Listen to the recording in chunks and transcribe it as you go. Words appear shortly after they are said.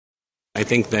I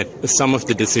think that some of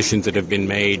the decisions that have been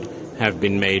made,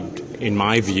 in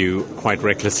my view, quite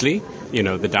recklessly. You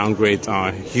know, the downgrades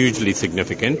are hugely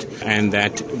significant, and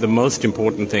that the most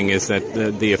important thing is that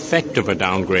the effect of a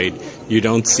downgrade you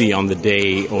don't see on the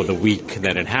day or the week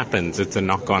that it happens. It's a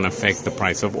knock-on effect, the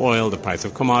price of oil, the price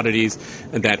of commodities,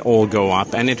 that all go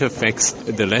up, and it affects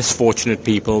the less fortunate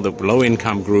people, the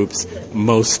low-income groups,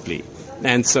 mostly.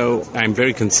 And so I'm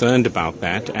very concerned about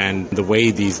that and the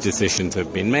way these decisions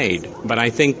have been made. But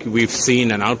I think we've seen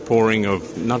an outpouring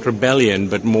of not rebellion,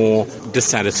 but more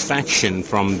dissatisfaction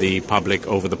from the public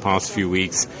over the past few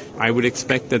weeks. I would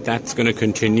expect that that's going to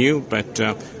continue, but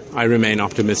I remain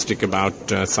optimistic about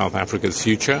South Africa's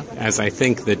future, as I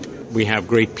think that we have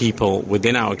great people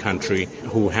within our country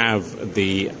who have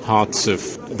the hearts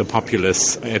of the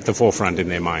populace at the forefront in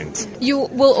their minds. You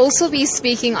will also be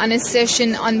speaking on a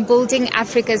session on building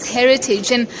Africa's heritage,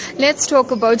 and let's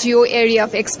talk about your area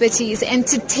of expertise,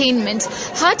 entertainment.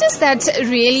 How does that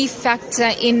really factor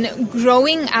in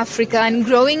growing Africa and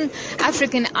growing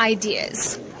African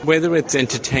ideas? Whether it's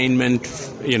entertainment,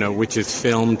 which is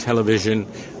film, television,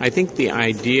 I think the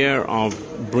idea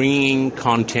of bringing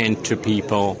content to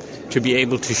people to be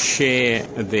able to share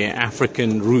their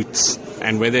African roots,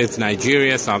 and whether it's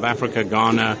Nigeria, South Africa,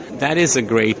 Ghana, that is a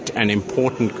great and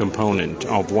important component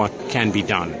of what can be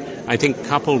done. I think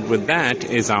coupled with that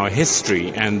is our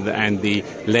history and the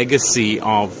legacy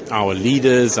of our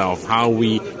leaders, of how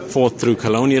we fought through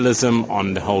colonialism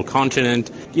on the whole continent.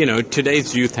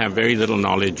 Today's youth have very little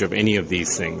knowledge of any of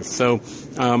these things. So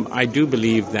I do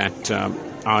believe that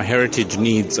our heritage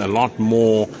needs a lot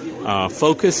more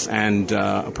focus and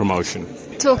promotion.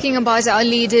 Talking about our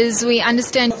leaders, we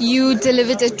understand you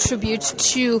delivered a tribute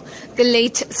to the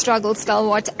late struggle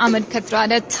stalwart Ahmed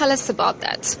Kathrada. Tell us about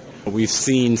that. We've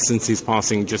seen since his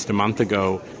passing just a month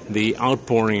ago the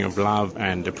outpouring of love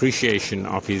and appreciation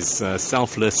of his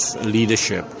selfless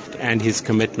leadership and his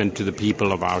commitment to the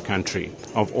people of our country,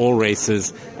 of all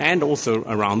races, and also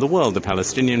around the world, the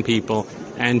Palestinian people,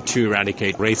 and to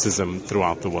eradicate racism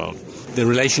throughout the world. The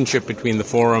relationship between the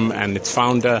Forum and its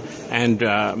founder and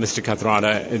Mr.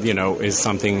 Kathrada, is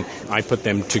something I put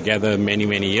them together many,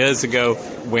 many years ago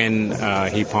when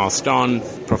he passed on.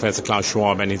 Professor Klaus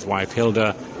Schwab and his wife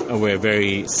Hilda were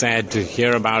very sad to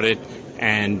hear about it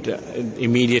and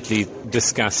immediately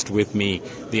discussed with me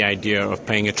the idea of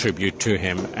paying a tribute to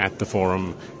him at the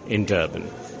Forum in Durban.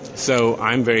 So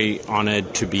I'm very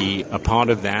honored to be a part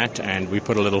of that, and we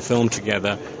put a little film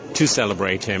together to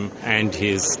celebrate him and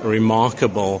his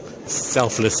remarkable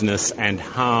selflessness and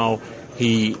how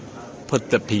he put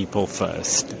the people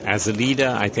first. As a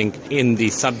leader, I think in the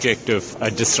subject of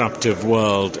a disruptive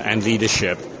world and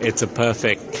leadership, it's a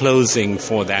perfect closing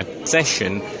for that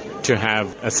session to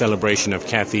have a celebration of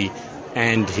Kathy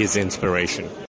and his inspiration.